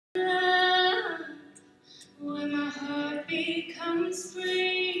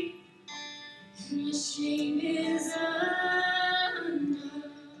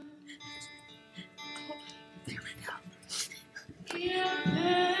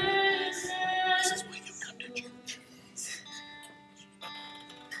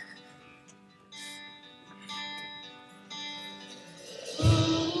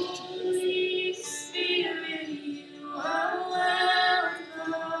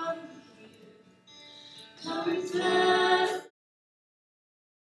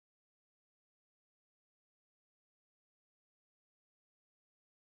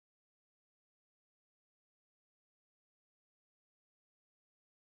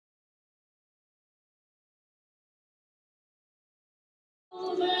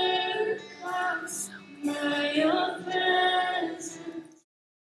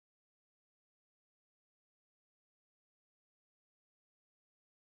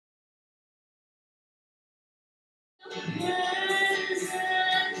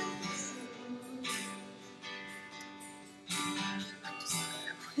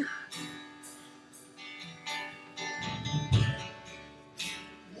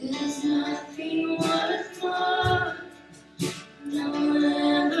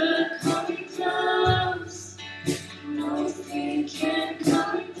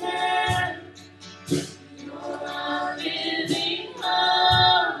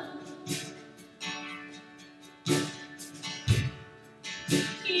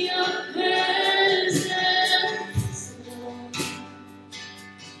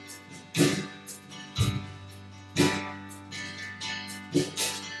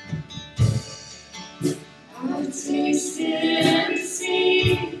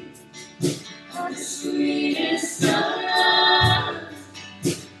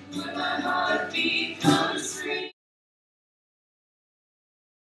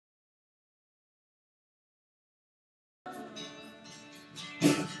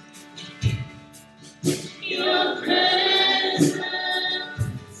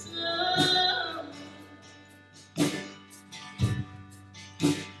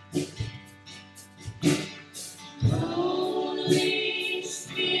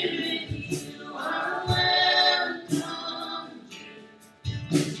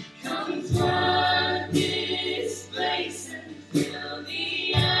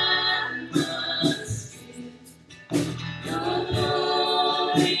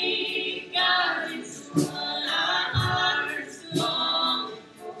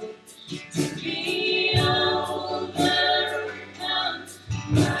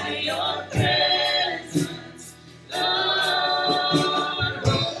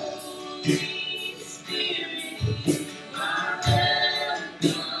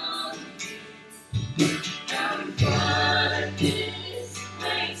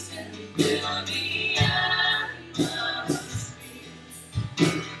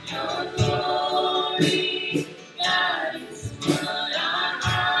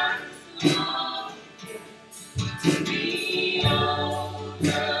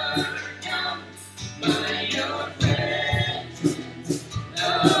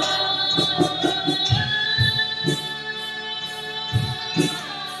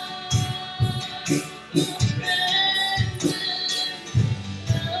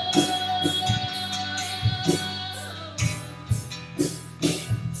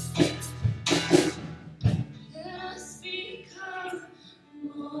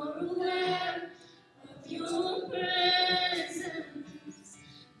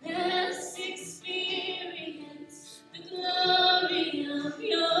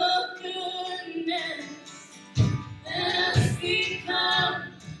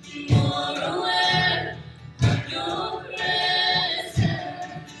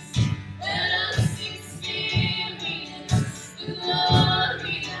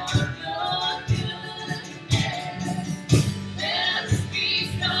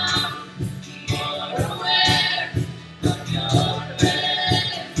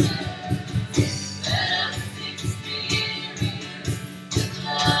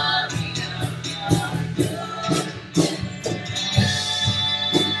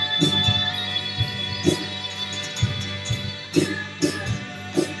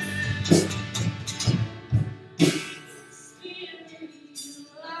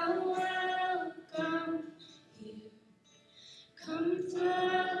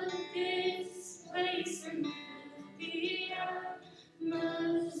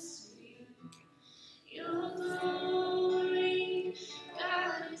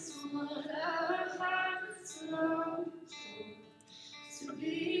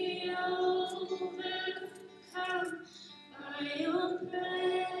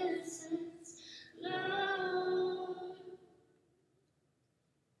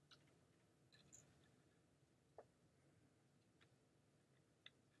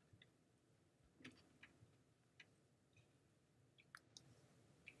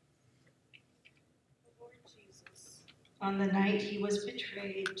On the night he was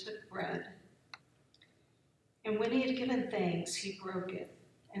betrayed, took bread. And when he had given thanks, he broke it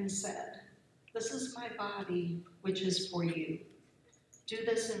and said, "This is my body, which is for you. Do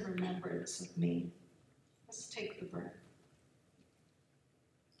this in remembrance of me." Let's take the bread.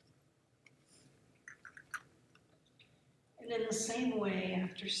 And in the same way,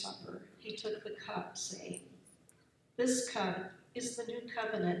 after supper, he took the cup, saying, "This cup is the new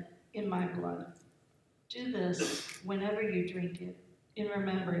covenant in my blood. Do this whenever you drink it in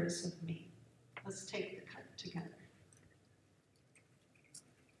remembrance of me." Let's take the cup together.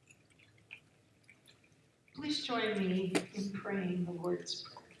 Please join me in praying the Lord's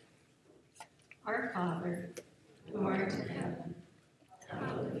Prayer. Our Father, who art in heaven,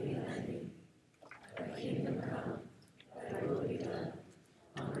 hallowed be thy name. Thy kingdom come, thy will be done,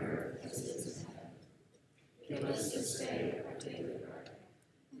 on earth as it is in heaven. Give us this day our daily bread,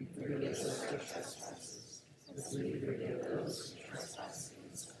 and forgive us our trespasses, as we forgive those who trespass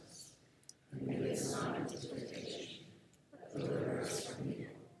against us. And lead us not into temptation, but deliver us from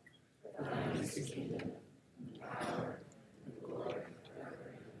evil. For thine is the kingdom, and the power, and the glory forever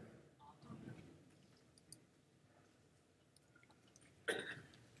and ever. Amen.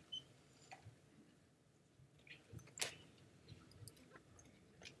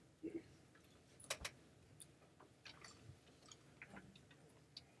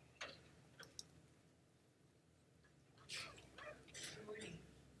 Good morning.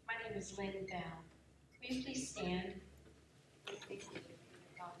 My name is Lynn Dow. Will you please stand?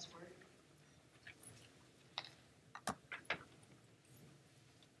 God's word.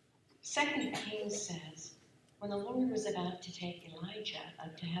 Second Kings says, when the Lord was about to take Elijah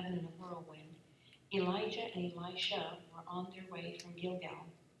up to heaven in a whirlwind, Elijah and Elisha were on their way from Gilgal.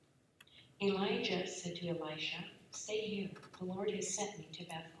 Elijah said to Elisha, "Stay here, the Lord has sent me to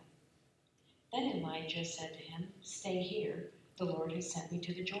Bethel." Then Elijah said to him, "Stay here, the Lord has sent me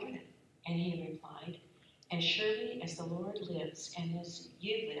to the Jordan." And he replied, "As surely as the Lord lives and as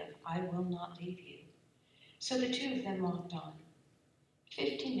you live, I will not leave you." So the two of them walked on.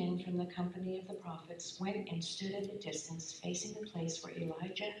 50 men from the company of the prophets went and stood at a distance facing the place where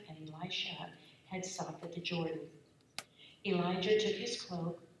Elijah and Elisha had stopped at the Jordan. Elijah took his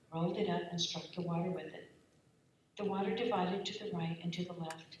cloak, rolled it up, and struck the water with it. The water divided to the right and to the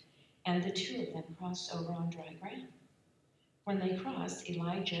left, and the two of them crossed over on dry ground. When they crossed,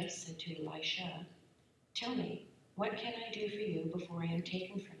 Elijah said to Elisha, "Tell me, what can I do for you before I am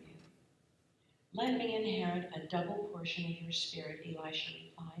taken from you?" "Let me inherit a double portion of your spirit," Elisha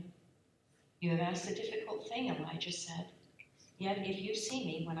replied. "You have asked a difficult thing," Elijah said. "Yet if you see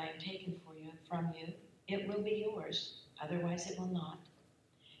me when I am taken from you, it will be yours, otherwise it will not."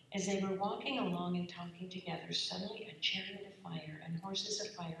 As they were walking along and talking together, suddenly a chariot of fire and horses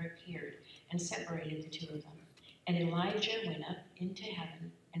of fire appeared and separated the two of them. And Elijah went up into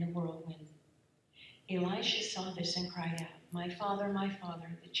heaven in a whirlwind. Elisha saw this and cried out, my father,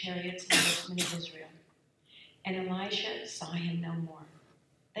 the chariots and horsemen of Israel." And Elisha saw him no more.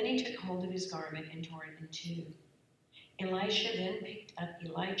 Then he took hold of his garment and tore it in two. Elisha then picked up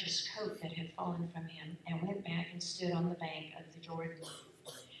Elijah's coat that had fallen from him and went back and stood on the bank of the Jordan.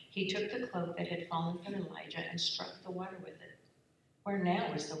 He took the cloak that had fallen from Elijah and struck the water with it. "Where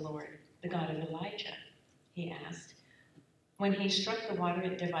now is the Lord, the God of Elijah?" he asked. When he struck the water,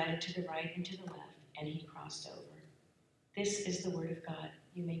 it divided to the right and to the left, and he crossed over. This is the word of God.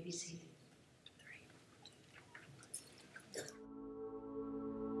 You may be seated.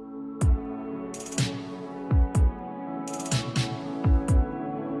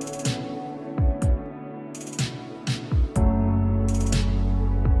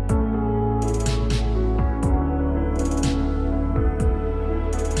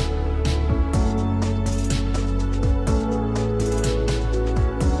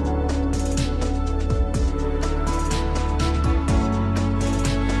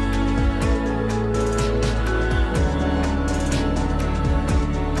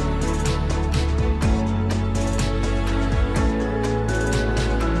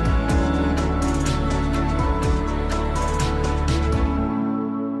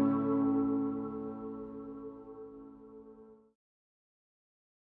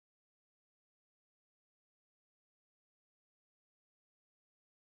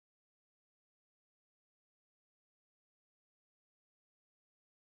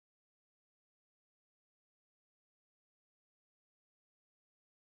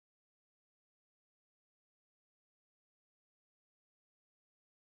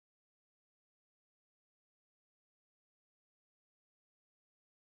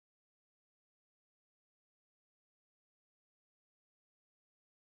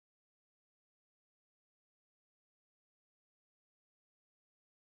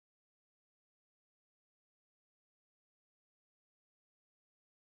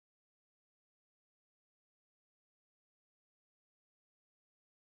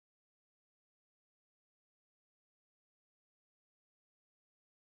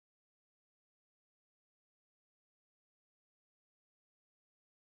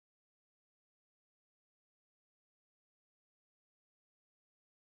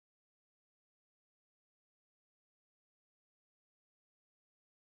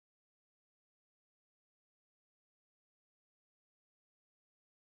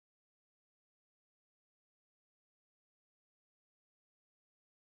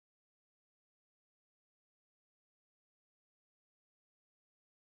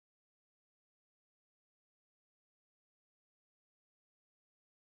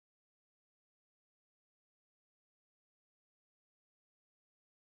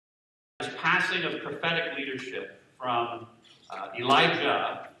 passing of prophetic leadership from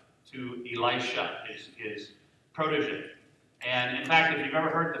Elijah to Elisha, his protege. And in fact, if you've ever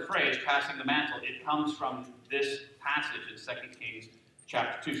heard the phrase passing the mantle, it comes from this passage in 2 Kings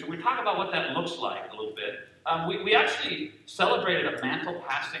chapter 2. So we talk about what that looks like a little bit. We actually celebrated a mantle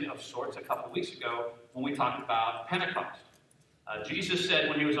passing of sorts a couple of weeks ago when we talked about Pentecost. Jesus said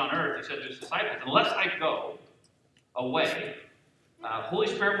when he was on earth, he said to his disciples, unless I go away, Holy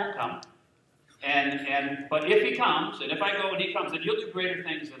Spirit won't come. But if he comes, and if I go and he comes, then you'll do greater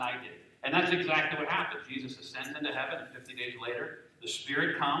things than I did. And that's exactly what happened. Jesus ascends into heaven, and 50 days later, the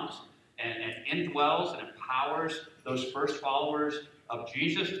Spirit comes and indwells and empowers those first followers of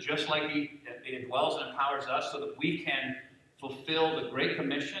Jesus, just like he indwells and empowers us so that we can fulfill the Great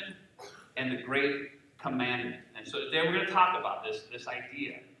Commission and the Great Commandment. And so today we're going to talk about this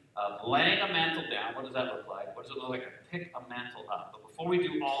idea of laying a mantle down. What does that look like? What does it look like to pick a mantle up? But before we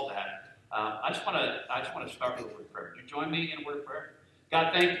do all that, I just want to start with a word of prayer. Would you join me in a word of prayer?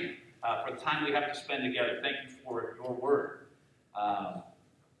 God, thank you for the time we have to spend together. Thank you for your word. I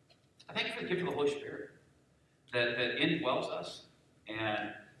thank you for the gift of the Holy Spirit that indwells us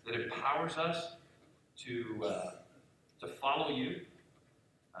and that empowers us to follow you,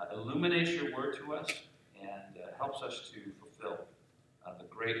 illuminates your word to us, and helps us to fulfill the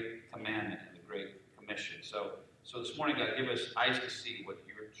great commandment and the great commission. So this morning, God, give us eyes to see what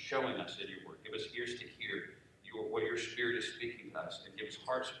you're showing us in your word. Give us ears to hear what your Spirit is speaking to us, and give us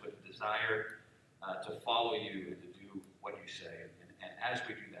hearts with a desire to follow you and to do what you say. And as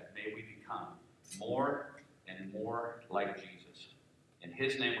we do that, may we become more and more like Jesus. In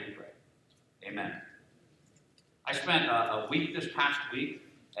his name we pray. Amen. I spent a week this past week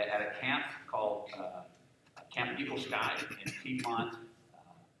at a camp called Camp Eagle Sky in Piedmont,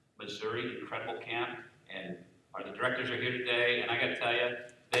 Missouri. Incredible camp. And the directors are here today, and I got to tell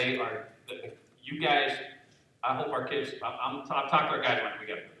you, you guys, I hope our kids, I've talked to our guys when we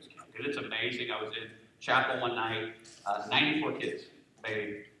got to go to this camp, because it's amazing. I was in chapel one night, 94 kids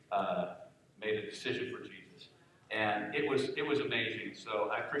made a decision for Jesus. And it was amazing.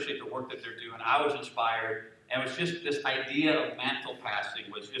 So I appreciate the work that they're doing. I was inspired, and it was just this idea of mantle passing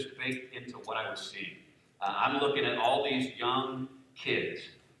was just baked into what I was seeing. I'm looking at all these young kids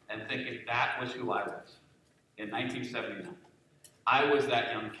and thinking that was who I was in 1979. I was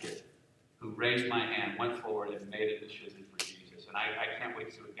that young kid who raised my hand, went forward, and made a decision for Jesus. And I can't wait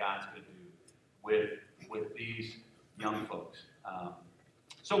to see what God's going to do with these young folks.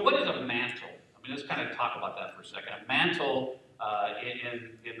 So what is a mantle? I mean, let's kind of talk about that for a second. A mantle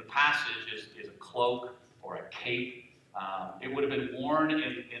in the passage is a cloak or a cape. It would have been worn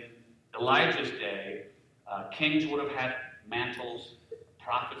in Elijah's day. Kings would have had mantles.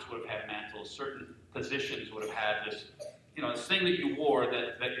 Prophets would have had mantles. Certain positions would have had this, this thing that you wore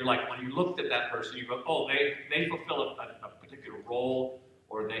that you're like, when you looked at that person, you go, oh, they fulfill a particular role,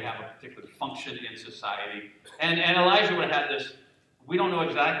 or they have a particular function in society. And Elijah would have had this. We don't know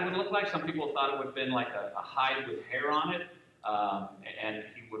exactly what it looked like. Some people thought it would have been like a hide with hair on it, and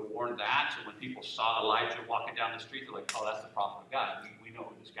he would have worn that. So when people saw Elijah walking down the street, they're like, oh, that's the prophet of God. We know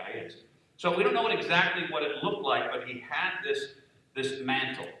who this guy is. So we don't know exactly what it looked like, but he had this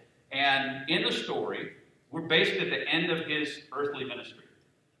mantle. And in the story, we're basically at the end of his earthly ministry.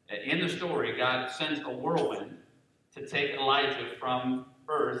 In the story, God sends a whirlwind to take Elijah from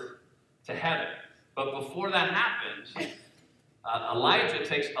earth to heaven. But before that happens, Elijah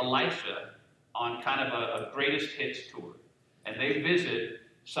takes Elisha on kind of a greatest hits tour. And they visit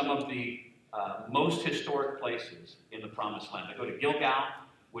some of the most historic places in the Promised Land. They go to Gilgal,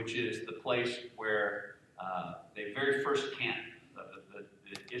 which is the place where they very first camped.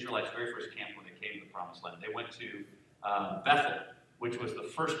 The Israelites' very first camp when they came to the Promised Land. They went to Bethel, which was the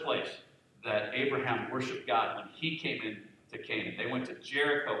first place that Abraham worshiped God when he came into Canaan. They went to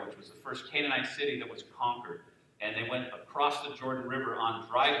Jericho, which was the first Canaanite city that was conquered. And they went across the Jordan River on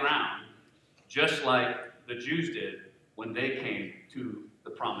dry ground, just like the Jews did when they came to the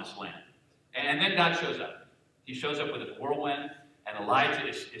Promised Land. And then God shows up. He shows up with a whirlwind, and Elijah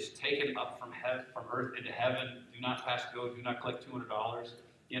is taken up from earth into heaven. Do not pass go. Do not collect $200.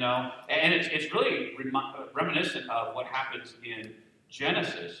 And it's really reminiscent of what happens in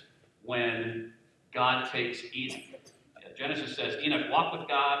Genesis when God takes Enoch. Genesis says Enoch walked with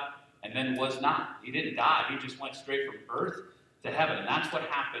God and then was not. He didn't die. He just went straight from earth to heaven. And that's what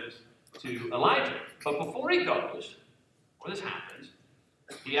happens to Elijah. But before he goes, before this happens,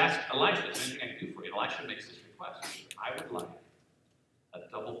 he asks Elisha, is there anything I can do for you? And Elisha makes this request. He says, I would like a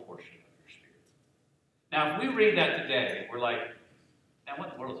double portion of your spirit. Now, if we read that today, we're like, now what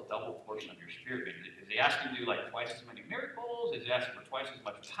in the world is a double portion of your spirit? Is he asking to do like twice as many miracles? Is he asking for twice as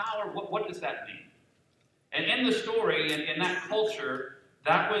much power? What does that mean? And in the story, in that culture,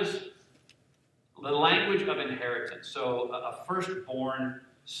 that was the language of inheritance. So a firstborn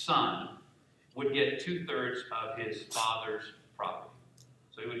son would get 2/3 of his father's property.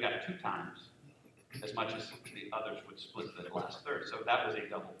 So he would have got 2 times as much as the others would split the last third. So that was a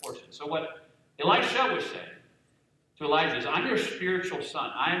double portion. So what Elisha was saying to Elijah is, I'm your spiritual son.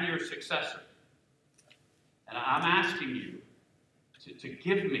 I am your successor. And I'm asking you to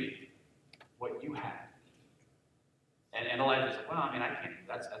give me what you had. And Elijah said, well, I mean, I can't do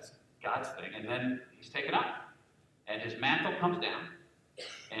that. That's God's thing. And then he's taken up. And his mantle comes down.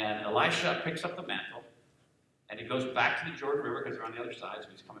 And Elisha picks up the mantle. And he goes back to the Jordan River because they're on the other side. So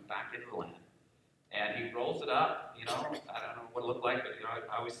he's coming back into the land. And he rolls it up. I don't know what it looked like, but,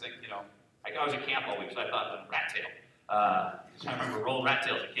 I always think, I was at camp all week, so I thought of rat tail. I remember rolling rat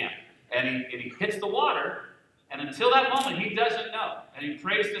tails at camp. And he hits the water. And until that moment, he doesn't know. And he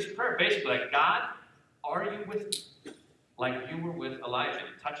prays this prayer, basically like, God, are you with me? Like you were with Elijah. And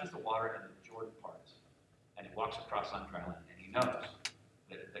he touches the water and the Jordan parts. And he walks across on dry land. And he knows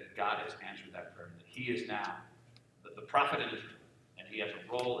that God has answered that prayer. That he is now the prophet in Israel. And he has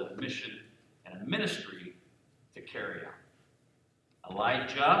a role and a mission and a ministry to carry out.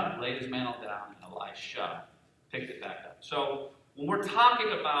 Elijah laid his mantle down, and Elisha picked it back up. So when we're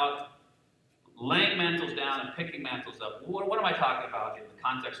talking about laying mantles down and picking mantles up, what am I talking about in the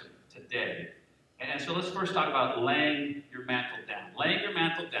context of today? And so let's first talk about laying your mantle down. Laying your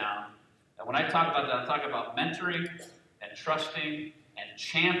mantle down, and when I talk about that, I'm talking about mentoring and trusting and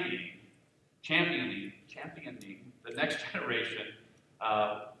championing the next generation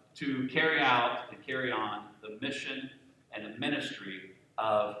to carry out and carry on the mission and the ministry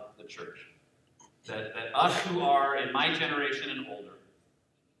of the church. That us who are in my generation and older,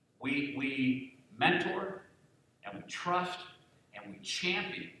 we mentor and we trust and we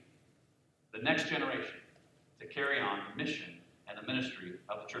champion the next generation to carry on the mission and the ministry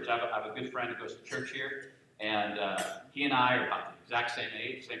of the church. I have a good friend who goes to church here, and he and I are about the exact same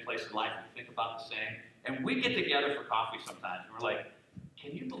age, same place in life, we think about the same, and we get together for coffee sometimes, and we're like,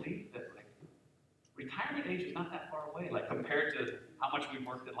 can you believe that retirement age is not that far away, compared to how much we've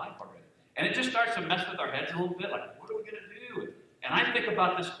worked in life already? And it just starts to mess with our heads a little bit, what are we going to do? And I think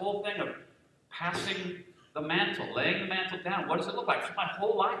about this whole thing of passing the mantle, laying the mantle down. What does it look like? For my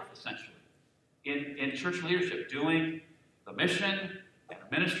whole life, essentially, in church leadership, doing the mission and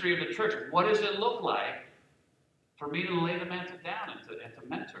the ministry of the church. What does it look like for me to lay the mantle down and to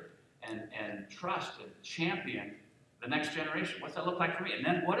mentor and trust and champion the next generation? What's that look like for me? And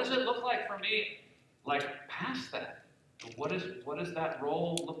then what does it look like for me, past that? What does that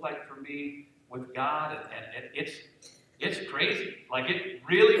role look like for me with God? And it's crazy. It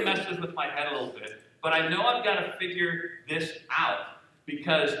really messes with my head a little bit. But I know I've got to figure this out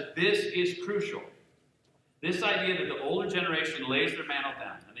because this is crucial. This idea that the older generation lays their mantle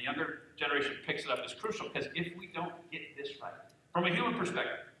down and the younger generation picks it up is crucial, because if we don't get this right, from a human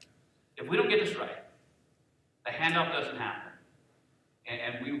perspective, if we don't get this right, the handoff doesn't happen.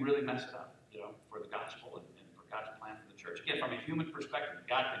 And we really mess it up, for the gospel and for God's plan for the church. Again, from a human perspective,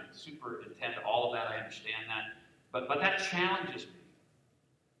 God can superintend all of that. I understand that. But that challenges me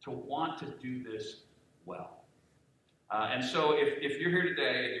to want to do this well. And so if you're here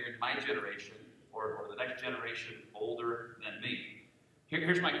today and you're in my generation or the next generation older than me,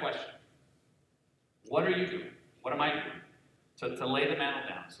 here's my question. What are you doing? What am I doing to lay the mantle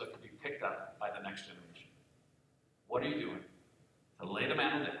down so it can be picked up by the next generation? What are you doing to lay the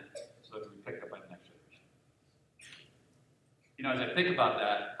mantle down so it can be picked up by the next generation? As I think about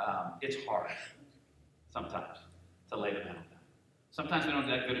that, it's hard sometimes to lay the mantle down. Sometimes we don't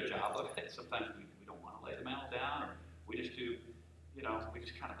do that good a job of it. Sometimes we don't want to lay the mantle down, or we just do, we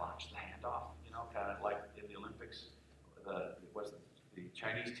just kind of botch the handoff, kind of like in the Olympics. The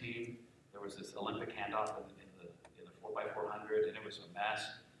Chinese team, there was this Olympic handoff in the 4x400, and it was a mess.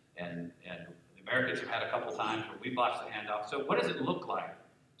 And the Americans have had a couple times where we botched the handoff. So what does it look like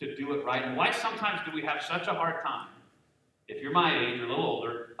to do it right? And why sometimes do we have such a hard time, if you're my age or a little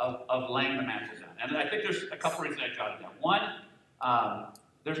older, of laying the mantle down? And I think there's a couple reasons I jotted down. One,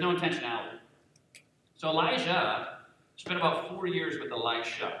 there's no intentionality. So Elijah spent about 4 years with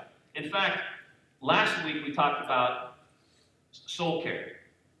Elisha. In fact, last week we talked about soul care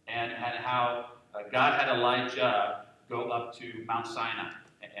and how God had Elijah go up to Mount Sinai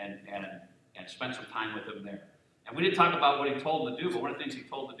and spend some time with him there. And we didn't talk about what he told him to do, but one of the things he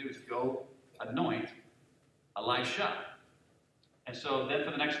told him to do is go anoint Elisha. And so then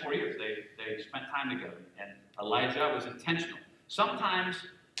for the next 4 years, they spent time together, and Elijah was intentional. Sometimes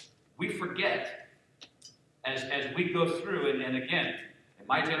we forget as we go through, and again, in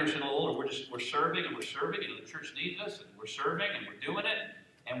my generation a little older, we're serving and we're serving, and the church needs us, and we're serving and we're doing it,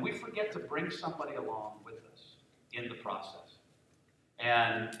 and we forget to bring somebody along with us in the process.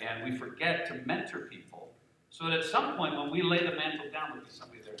 And we forget to mentor people so that at some point when we lay the mantle down, there'll be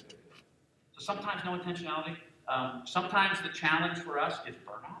somebody there to do it. So sometimes no intentionality. Sometimes the challenge for us is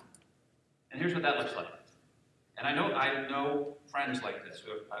burnout. And here's what that looks like. And I know friends like this.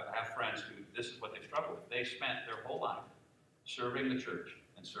 I have friends who this is what they struggle with. They spent their whole life serving the church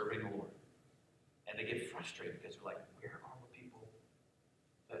and serving the Lord. And they get frustrated because they're like, where are the people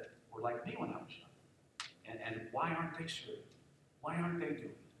that were like me when I was young? And why aren't they serving? Why aren't they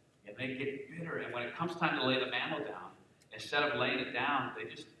doing it? And they get bitter. And when it comes time to lay the mantle down, instead of laying it down, they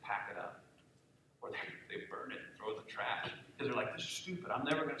just pack it up. Or they burn it and throw it in the trash. Because they're like, this is stupid. I'm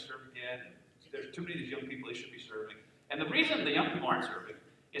never going to serve again. And there's too many of these young people they should be serving. And the reason the young people aren't serving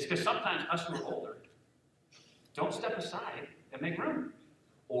is because sometimes us who are older don't step aside and make room.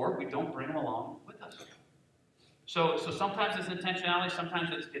 Or we don't bring them along with us. So sometimes it's intentionality. Sometimes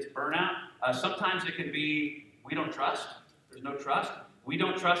it's burnout. Sometimes it can be we don't trust. There's no trust. We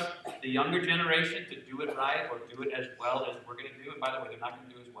don't trust the younger generation to do it right or do it as well as we're going to do. And by the way, they're not going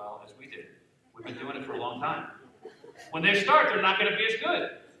to do as well as we did. We've been doing it for a long time. When they start, they're not going to be as good.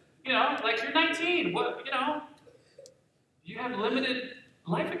 You know, like you're 19. What, you know, you have limited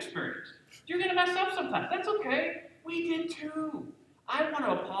life experience. You're going to mess up sometimes. That's okay. We did too. I want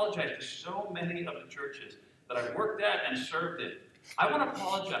to apologize to so many of the churches that I've worked at and served in. I want to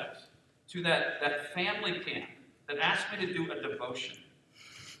apologize to that family camp that asked me to do a devotion.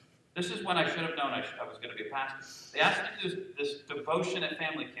 This is when I should have known I was going to be a pastor. They asked me to do this devotion at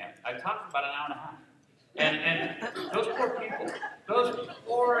family camp. I talked for about an hour and a half. And those poor people, those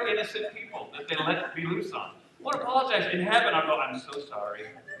poor innocent people that they let be loose on. I want to apologize. In heaven, I'll go, I'm so sorry.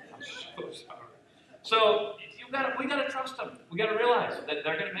 I'm so sorry. So we got to trust them. We got to realize that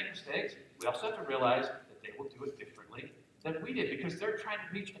they're going to make mistakes. We also have to realize that they will do it differently than we did because they're trying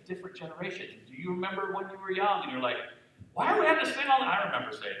to reach a different generation. Do you remember when you were young and you're like, why are we having to sing all I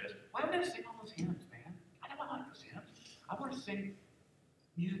remember saying this. Why are we going to sing all those hymns, man? I don't want those hymns. I want to sing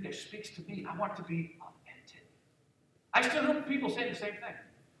music that speaks to me. I want it to be authentic. I still hear people say the same thing.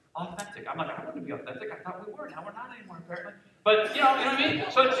 Authentic. I'm like, I want to be authentic. I thought we were. Now we're not anymore, apparently. But, you know what I mean?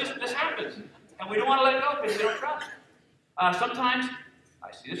 So it's just, this happens. And we don't want to let it go because we don't trust. Sometimes,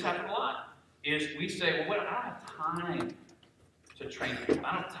 I see this happen a lot, is we say, well, wait, I don't have time to train people.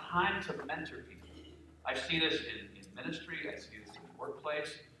 I don't have time to mentor people. I see this in ministry. I see this in the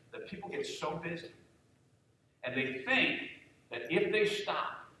workplace, that people get so busy. And they think that if they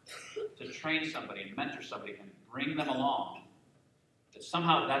stop to train somebody and mentor somebody and bring them along, that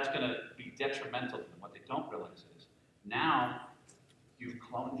somehow that's going to be detrimental to them. What they don't realize is now you've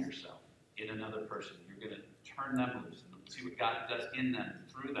cloned yourself in another person. You're going to turn them loose and see what God does in them,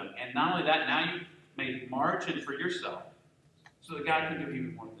 through them. And not only that, now you've made margin for yourself so that God can do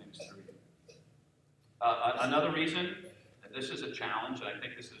even more things through you. Another reason that this is a challenge, and I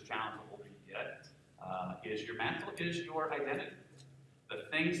think this is a challenge the older you get, is your mantle is your identity. The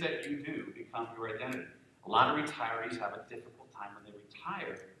things that you do become your identity. A lot of retirees have a difficult time when they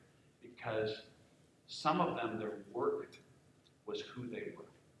retire because some of them, their work was who they were.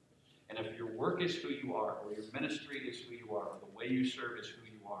 And if your work is who you are, or your ministry is who you are, or the way you serve is who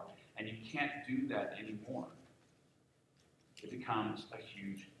you are, and you can't do that anymore, it becomes a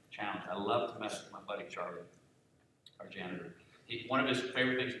huge challenge. I love to mess with my buddy Charlie, our janitor. One of his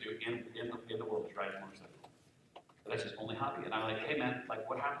favorite things to do in the world is ride a motorcycle. But that's his only hobby. And I'm like, hey man, like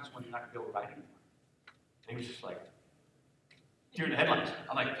what happens when you're not going to be able to ride anymore? And he was just like, you're in the headlines.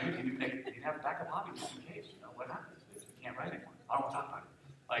 I'm like, dude, you have a backup hobby just in case. You know, what happens if you can't ride anymore? I don't want to talk about it.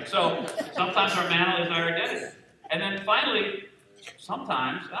 Like, so sometimes our mantle is our identity. And then finally,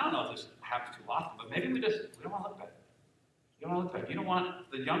 sometimes, I don't know if this happens too often, but maybe we don't want to look better. You don't want to look better. You don't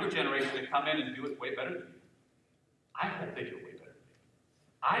want the younger generation to come in and do it way better than you. I hope they do it way better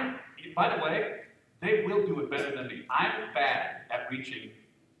than me. By the way, they will do it better than me. I'm bad at reaching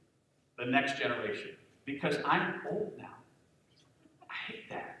the next generation because I'm old now. I hate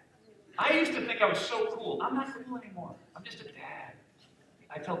that. I used to think I was so cool. I'm not cool anymore. I'm just a dad.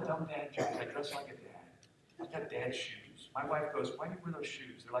 I tell dumb dad jokes. I dress like a dad. I've got dad shoes. My wife goes, why do you wear those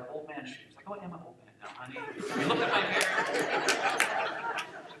shoes? They're like old man shoes. I go, I am an old man now, honey. You look at my hair.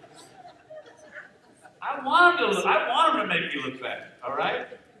 I want them to make me look better, all right?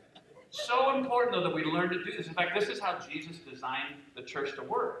 So important, though, that we learn to do this. In fact, this is how Jesus designed the church to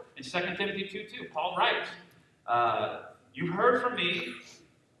work. In 2 Timothy 2:2, Paul writes, you've heard from me,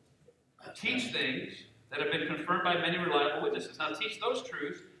 teach things that have been confirmed by many reliable witnesses. Now teach those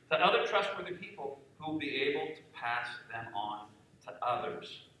truths to other trustworthy people who will be able to pass them on to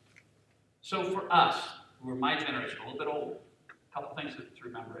others. So for us, who are my generation, a little bit older, a couple things to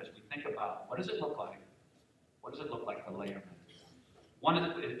remember as we think about what does it look like? What does it look like to lay our mental? One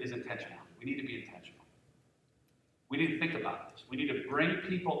is intentionality. We need to be intentional. We need to think about this. We need to bring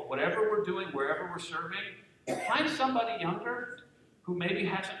people, whatever we're doing, wherever we're serving, find somebody younger who maybe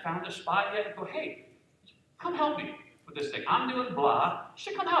hasn't found a spot yet and go, hey, come help me with this thing. I'm doing blah. You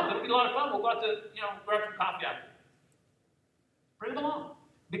should come help. It'll be a lot of fun. We'll go out to, grab some coffee after. Bring them along.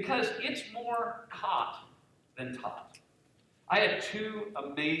 Because it's more caught than taught. I had two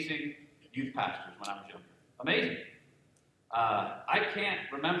amazing youth pastors when I was younger. Amazing. I can't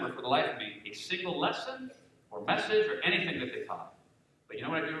remember for the life of me a single lesson or message or anything that they taught. But you know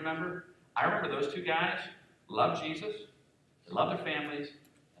what I do remember? I remember those two guys loved Jesus, they loved their families,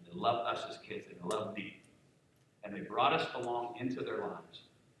 and they loved us as kids, and they loved me. And they brought us along into their lives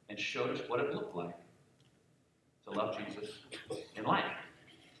and showed us what it looked like to love Jesus in life.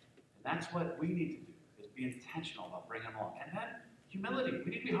 And that's what we need to do, is be intentional about bringing them along. And then humility.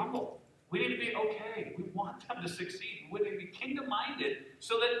 We need to be humble. We need to be okay. We want them to succeed. We need to be kingdom-minded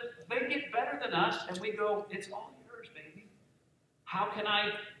so that they get better than us and we go, it's all yours, baby. How can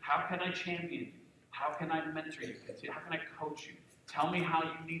I champion you? How can I mentor you? How can I coach you? Tell me how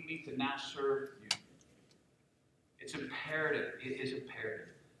you need me to now serve you. It's imperative, it is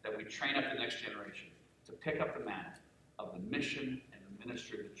imperative that we train up the next generation to pick up the mantle of the mission and the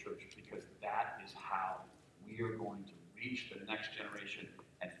ministry of the church, because that is how we are going to reach the next generation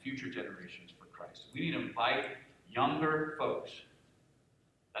and future generations for Christ. We need to invite younger folks.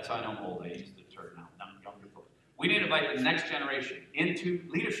 That's how I know I'm old. I use the term now, younger folks. We need to invite the next generation into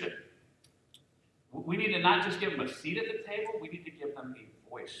leadership. We need to not just give them a seat at the table, we need to give them a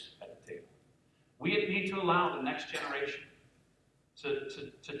voice at the table. We need to allow the next generation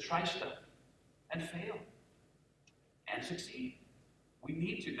to try stuff and fail and succeed. We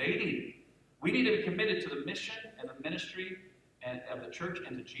need to. They need. We need to be committed to the mission and the ministry of the church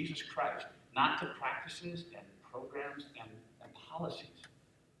and to Jesus Christ, not to practices and programs and policies.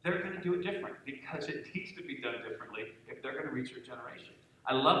 They're going to do it different because it needs to be done differently if they're going to reach their generation.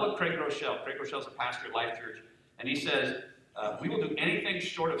 I love what Craig Rochelle's a pastor at Life Church, and he says, we will do anything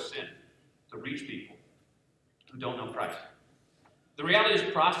short of sin to reach people who don't know Christ. The reality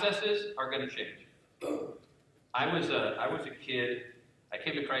is processes are going to change. I was a kid. I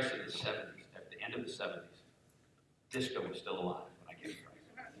came to Christ in the 70s, at the end of the 70s. Disco was still alive when I came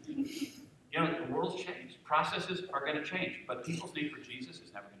to Christ. The world's changed. Processes are going to change, but people's need for Jesus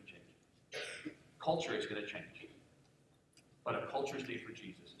is never going to change. Culture is going to change, but a culture's need for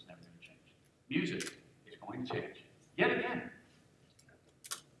Jesus is never going to change. Music is going to change, yet again.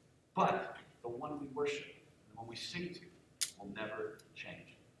 But the one we worship, the one we sing to, will never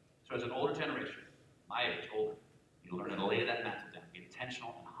change. So as an older generation, my age, older, you learn to lay that mantle down, be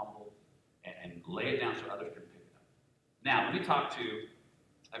intentional and humble, and lay it down so others can pick it up. Now, let me talk to,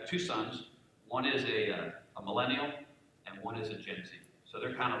 I have two sons. One is a millennial, and one is a Gen Z. So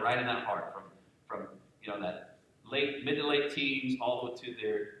they're kind of right in that heart, from that mid to late teens all the way to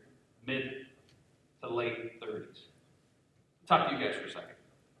their mid to late 30s. I'll talk to you guys for a second.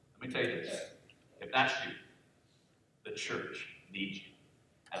 Let me tell you this. If that's you, the church needs you.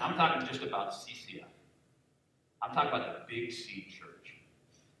 And I'm talking just about CCF. I'm talking about the Big C church.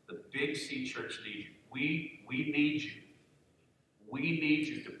 The Big C church needs you. We need you. We need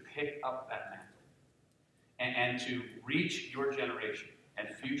you to pick up that mantle and to reach your generation and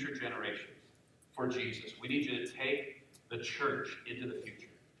future generations for Jesus. We need you to take the church into the future.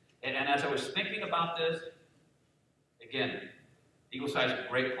 And as I was thinking about this, again, Eagleside is a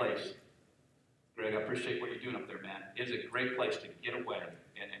great place. Greg, I appreciate what you're doing up there, man. It is a great place to get away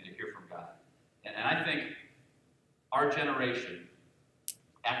and to hear from God. And I think our generation,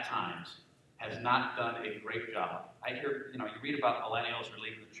 at times, has not done a great job. I hear, you read about millennials who are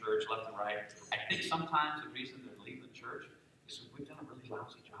leaving the church left and right. I think sometimes the reason they're leaving the church is because we've done a really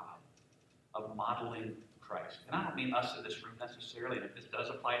lousy job of modeling Christ. And I don't mean us in this room necessarily, and if this does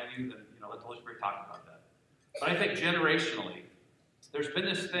apply to you, then, let the Holy Spirit talk about that. But I think generationally, there's been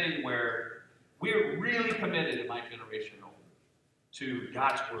this thing where we're really committed in my generation to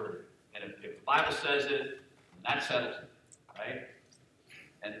God's Word. And if the Bible says it, that settles it, right?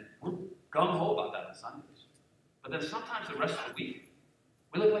 And we're gung-ho about that on Sundays. But then sometimes the rest of the week,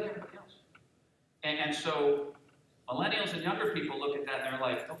 we look like everybody else. And so millennials and younger people look at that and they're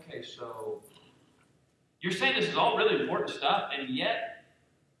like, okay, so you're saying this is all really important stuff, and yet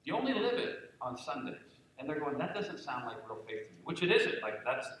you only live it on Sundays. And they're going, that doesn't sound like real faith to me, which it isn't. Like,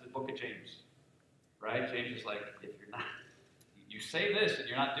 that's the book of James, right? James is like, if you're not, you say this and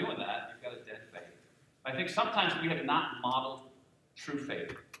you're not doing that, you've got a dead faith. I think sometimes we have not modeled true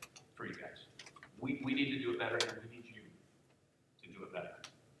faith for you guys. We need to do it better, and we need you to do it better.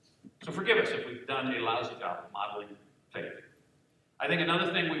 So forgive us if we've done a lousy job of modeling faith. I think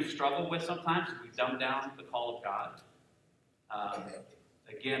another thing we've struggled with sometimes is we dumb down the call of God.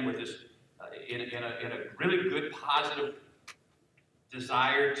 Again, with this, in a really good, positive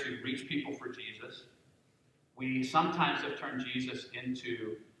desire to reach people for Jesus, we sometimes have turned Jesus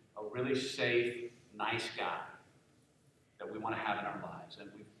into a really safe, nice guy that we want to have in our lives. And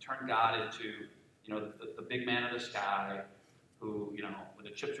we've turned God into, the big man of the sky who, when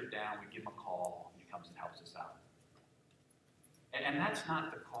the chips are down, we give him a call, and he comes and helps us out. And that's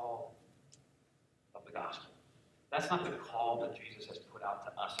not the call of the gospel. That's not the call that Jesus has put out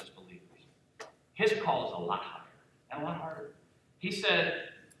to us as believers. His call is a lot higher and a lot harder. He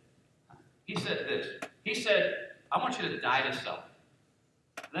said this. He said, I want you to die to self.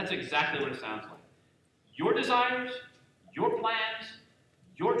 And that's exactly what it sounds like. Your desires, your plans,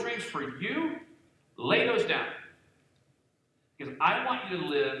 your dreams for you, lay those down. Because I want you to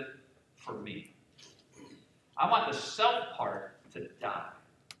live for me. I want the self part to die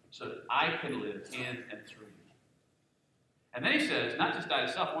so that I can live in and through you. And then he says, not just die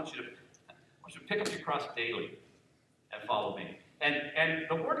to self, I want you to pick up your cross daily and follow me. And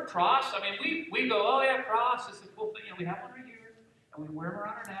the word cross, we go, oh yeah, cross is a cool thing. We have one right here, and we wear them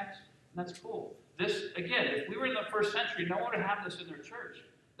around our necks, and that's cool. This, again, if we were in the first century, no one would have this in their church.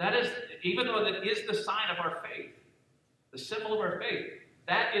 That is, even though that is the sign of our faith, the symbol of our faith,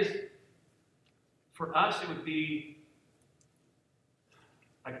 that is, for us, it would be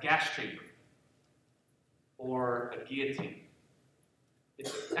a gas chamber or a guillotine.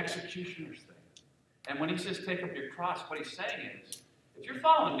 It's an executioner's thing. And when he says take up your cross, what he's saying is, if you're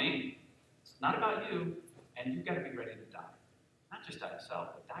following me, it's not about you, and you've got to be ready to die. Not just die to self,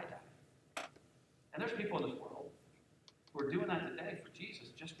 but die. And there's people in this world who are doing that today for Jesus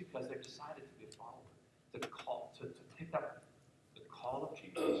just because they've decided to be a follower, to pick up the call of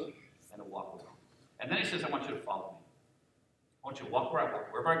Jesus and to walk with him. And then he says, I want you to follow me. I want you to walk where I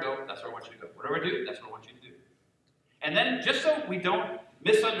walk. Wherever I go, that's where I want you to go. Whatever I do, that's what I want you to do. And then, just so we don't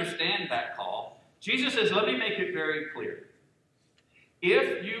misunderstand that call, Jesus says, let me make it very clear.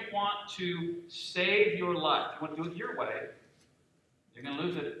 If you want to save your life, you want to do it your way, you're going to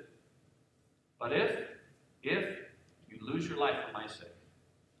lose it. But if you lose your life for my sake,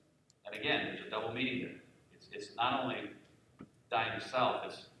 and again, there's a double meaning there. It's not only dying to self,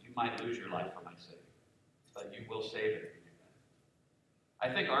 it's you might lose your life for my sake, but you will save it. I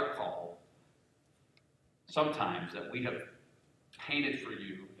think our call, sometimes that we have painted for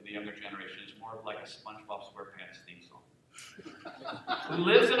you in the younger generation, is more of like a SpongeBob SquarePants theme song. Who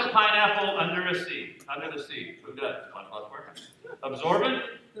lives in a pineapple under the sea? Who does? SpongeBob SquarePants. Absorbent,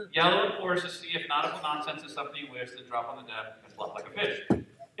 yellow, and pours the sea. If nautical nonsense is something you wish, to drop on the deck and fluff like a fish.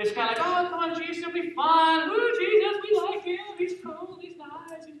 It's kind of like, oh, come on, Jesus, it'll be fun. Woo, Jesus, we like him. He's cool. He's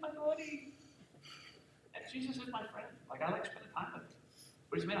nice. He's my buddy. And Jesus is my friend. Like, I like spending time with him.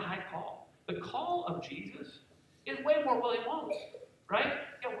 But he's made a high call. The call of Jesus is way more William Wallace, right?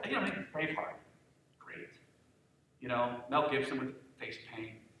 Braveheart. Great. Mel Gibson with face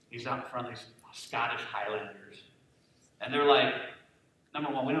paint. He's out in front of these Scottish Highlanders. And they're like,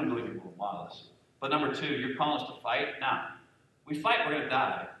 number one, we don't believe in William Wallace. But number two, you're calling us to fight? Now, we fight, we're going to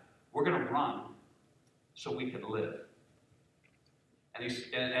die. We're going to run so we can live.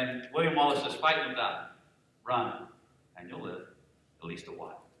 And William Wallace says, fight and die. Run, and you'll live at least a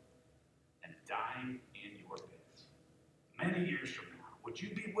while. And dying in your beds. Many years from now, would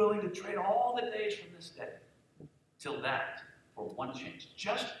you be willing to trade all the days from this day till that for one chance,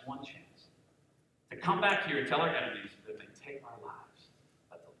 just one chance, to come back here and tell our enemies that they take our lives,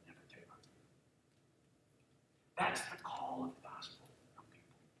 but they'll never take our freedom? That's the call of the gospel, young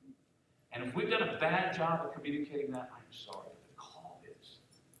people. And if we've done a bad job of communicating that, I'm sorry. The call is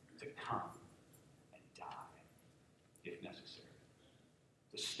to come and die if necessary.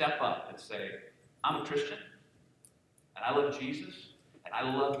 To step up and say, I'm a Christian, and I love Jesus, and I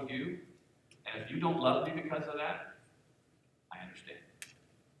love you, and if you don't love me because of that, I understand.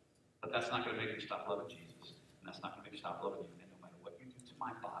 But that's not going to make me stop loving Jesus, and that's not going to make me stop loving you, and no matter what you do to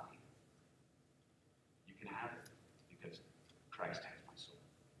my body, you can have it, because Christ has my soul.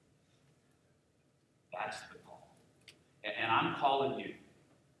 That's the call. And I'm calling you,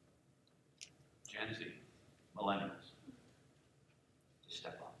 Gen Z, millennials, to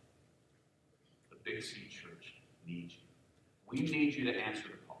step up. The Big C Church needs you. We need you to answer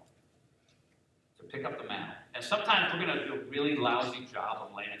the call, to pick up the mantle. And sometimes we're going to do a really lousy job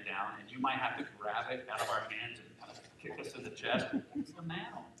of laying it down, and you might have to grab it out of our hands and kind of kick us in the chest. It's the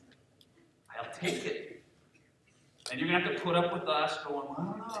mantle. I'll take it. And you're going to have to put up with us going, well,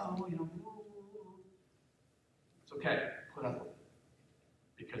 I don't know, you know. It's okay. Put up with it.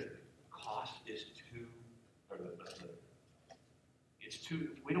 Because the cost is too, it's too,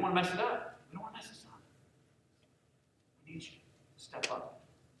 we don't want to mess it up. We don't want to mess this up. We need you to step up,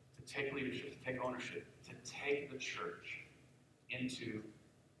 to take leadership, to take ownership, to take the church into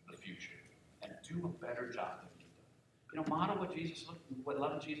the future and do a better job than you've done. You know, model what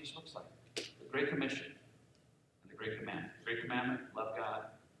loving Jesus looks like. The Great Commission and the Great Commandment. The Great Commandment, love God,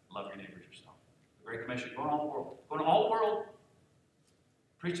 love your neighbors yourself. The Great Commission, go to all the world. Go to all the world,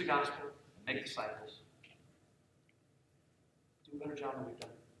 preach the gospel, make disciples. Do a better job than we've done.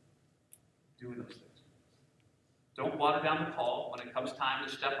 Doing those things. Don't water down the call when it comes time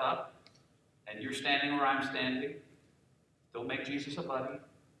to step up and you're standing where I'm standing. Don't make Jesus a buddy.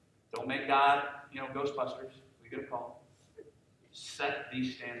 Don't make God, Ghostbusters. We get a call. Set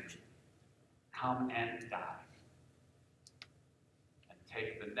these standards. Come and die. And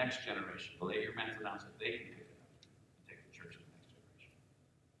take the next generation. Lay your mantle down so they can pick it up. And take the church to the next generation.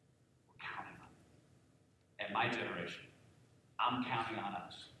 We're counting on it. And my generation, I'm counting on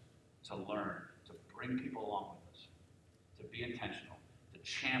us to learn, to bring people along with us, to be intentional, to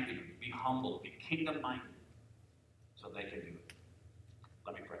champion, to be humble, to be kingdom-minded, so they can do it.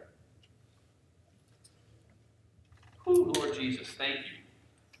 Let me pray. Ooh, Lord Jesus, thank you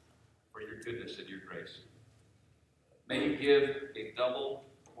for your goodness and your grace. May you give a double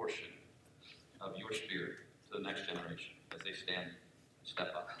portion of your spirit to the next generation as they stand and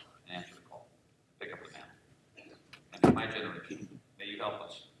step up and answer the call, pick up the mantle. And in my generation, may you help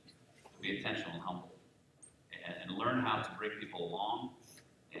us to be intentional and humble and learn how to bring people along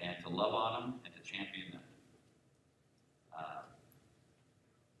and to love on them and to champion them.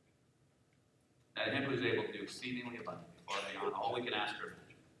 That him who is able to do exceedingly abundantly, far beyond all we can ask or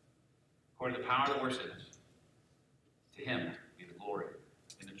imagine, according to the power that works in us. To him be the glory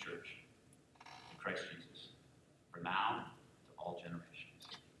in the church, in Christ Jesus, from now to all generations.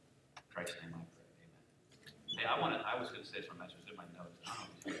 In Christ's name I pray. Amen. Hey, I was going to say some messages in my notes. I don't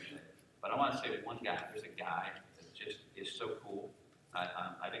know if he's going to say it. But I want to say one guy. There's a guy that just is so cool.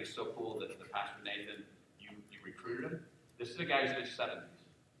 I think it's so cool that the Pastor Nathan, you recruited him. This is a guy who's in his 70s.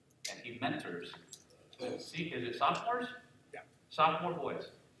 And he mentors. See, is it sophomores? Yeah. Sophomore boys.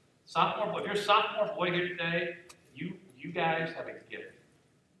 Sophomore boy. If you're a sophomore boy here today, you guys have a gift.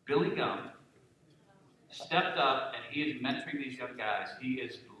 Billy Gum stepped up and he is mentoring these young guys. He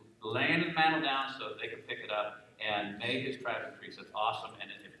is laying the mantle down so they can pick it up and may his tribe increase. That's awesome.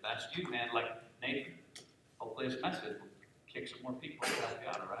 And if that's you, man, like Nathan, hopefully this message will kick some more people and help you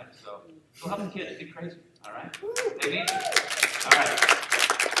out, all right? So go help the kids. Be crazy, all right? They need you. All right.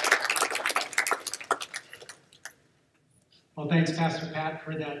 Well, thanks, Pastor Pat,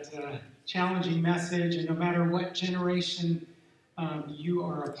 for that challenging message. And no matter what generation you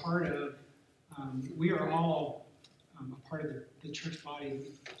are a part of, we are all a part of the church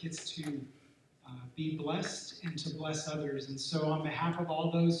body that gets to be blessed and to bless others. And so on behalf of all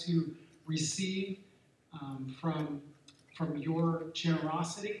those who receive from your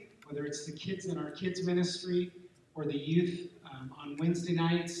generosity, whether it's the kids in our kids ministry or the youth on Wednesday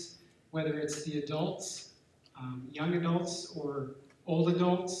nights, whether it's the adults, young adults or old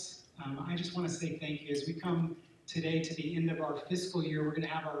adults, I just want to say thank you. As we come today to the end of our fiscal year, we're going to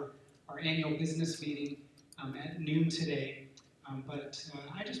have our annual business meeting at noon today. But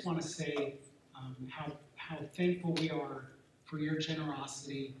I just want to say how thankful we are for your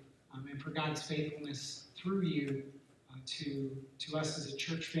generosity and for God's faithfulness through you to us as a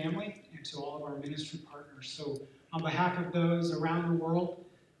church family and to all of our ministry partners. So on behalf of those around the world,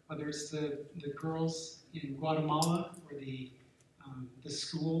 whether it's the girls in Guatemala or the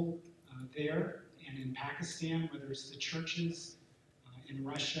school there and in Pakistan, whether it's the churches in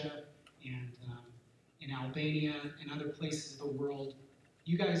Russia and in Albania and other places of the world,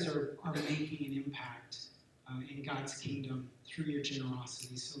 you guys are making an impact in God's kingdom through your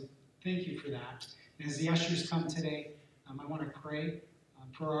generosity. So thank you for that. And as the ushers come today, I want to pray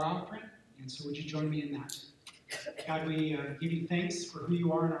for our offering. And so would you join me in that? God, we give you thanks for who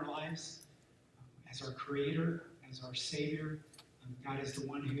you are in our lives as our Creator, as our Savior. God is the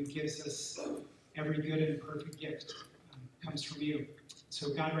one who gives us every good and perfect gift comes from you.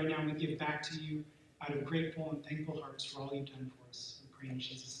 So God, right now we give back to you out of grateful and thankful hearts for all you've done for us. We pray in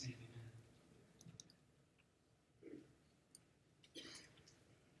Jesus' name, amen.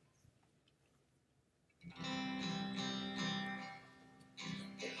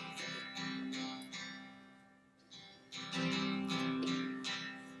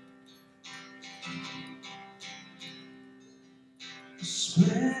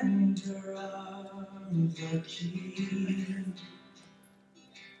 splendor of the King,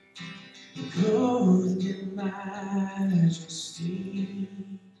 clothed in majesty,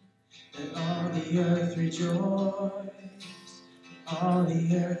 let all the earth rejoice, let all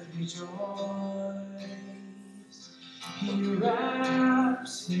the earth rejoice. He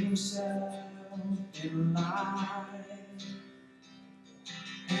wraps himself in light,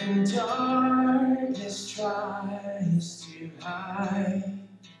 and darkness tries to hide,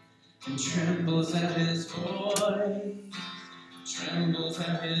 and trembles at his voice, trembles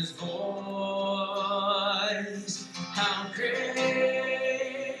at his voice. How great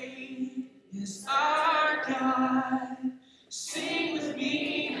is our God? Sing with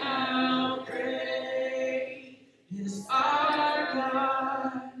me, how great is our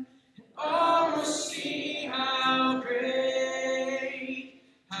God? And all will see how great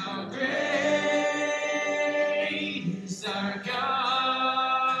is our God.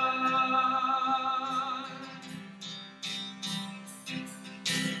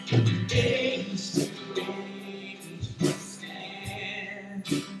 Age to age we stand,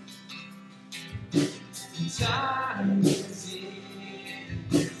 and time is in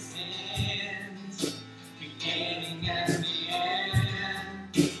his hands, beginning and the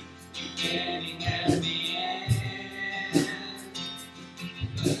end, beginning and the end.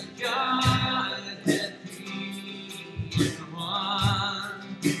 The Godhead three in one,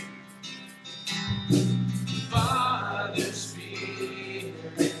 Father, Spirit,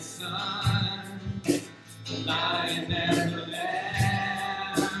 Son, the Lion and the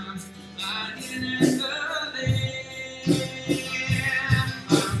Lamb, Lion and the Lamb.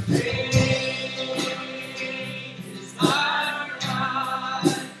 How great is our God?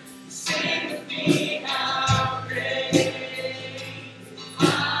 Sing with me, how great is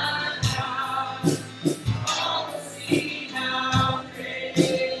our God? All will see how great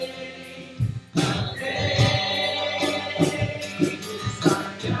is our God. Name above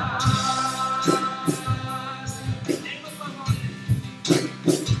all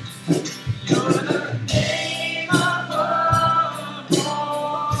names. You're the name above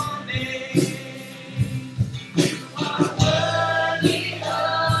all names. You are worthy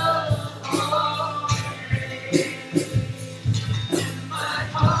of all praise. And my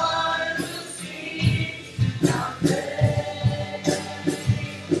heart will sing how great is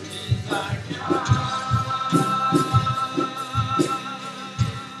our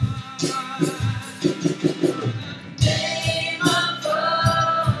name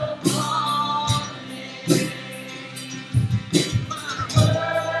above all names. You are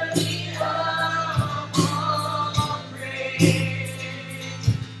worthy of all praise.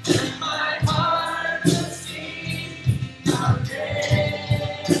 And my heart will sing how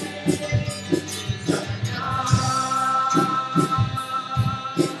great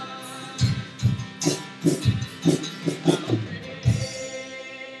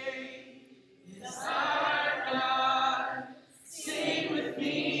is our God. Sing with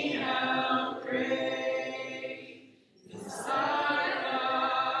me, how great is our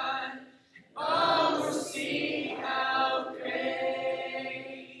God. All will see how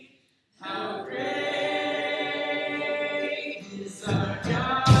great is our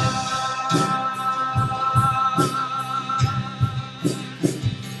God.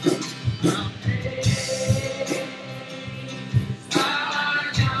 How great is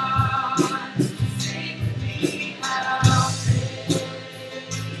our God. Sing with me, how great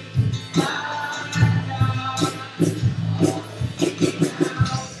is our God.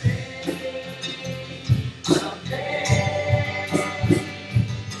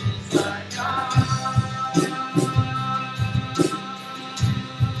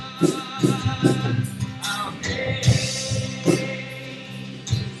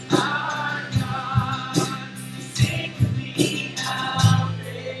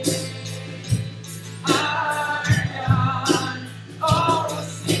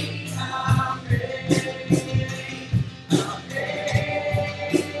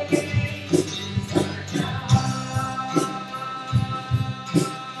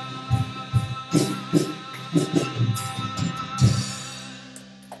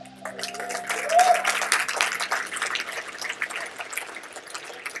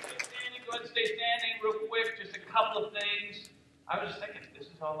 Go ahead and stay standing real quick. Just a couple of things. I was just thinking, this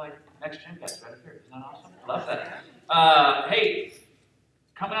is all like next gen guys right up here. Isn't that awesome? Love that. Hey,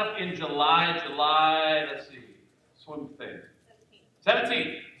 coming up in July, let's see, swim thing.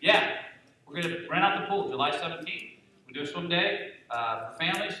 17th, yeah. We're going to rent out the pool July 17th. We do a swim day for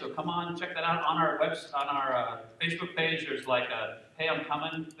families, so come on, check that out on our Facebook page. There's like a, hey, I'm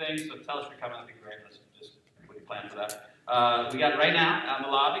coming thing, so tell us you're coming. That'd be great. Let's just put a plan for that. We got right now out in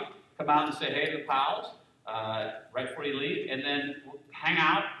the lobby. Come out and say hey to the pals right before you leave, and then we'll hang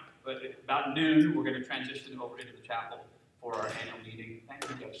out. But about noon, we're going to transition over into the chapel for our annual meeting. Thank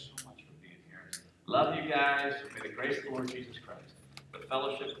you guys so much for being here. Love you guys. May the grace of the Lord Jesus Christ, the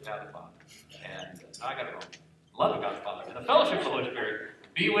fellowship of God the Father, and I got it wrong. Love of God the Father, and the fellowship of the Holy Spirit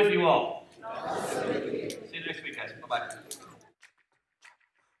be with you all. See you next week, guys. Bye-bye.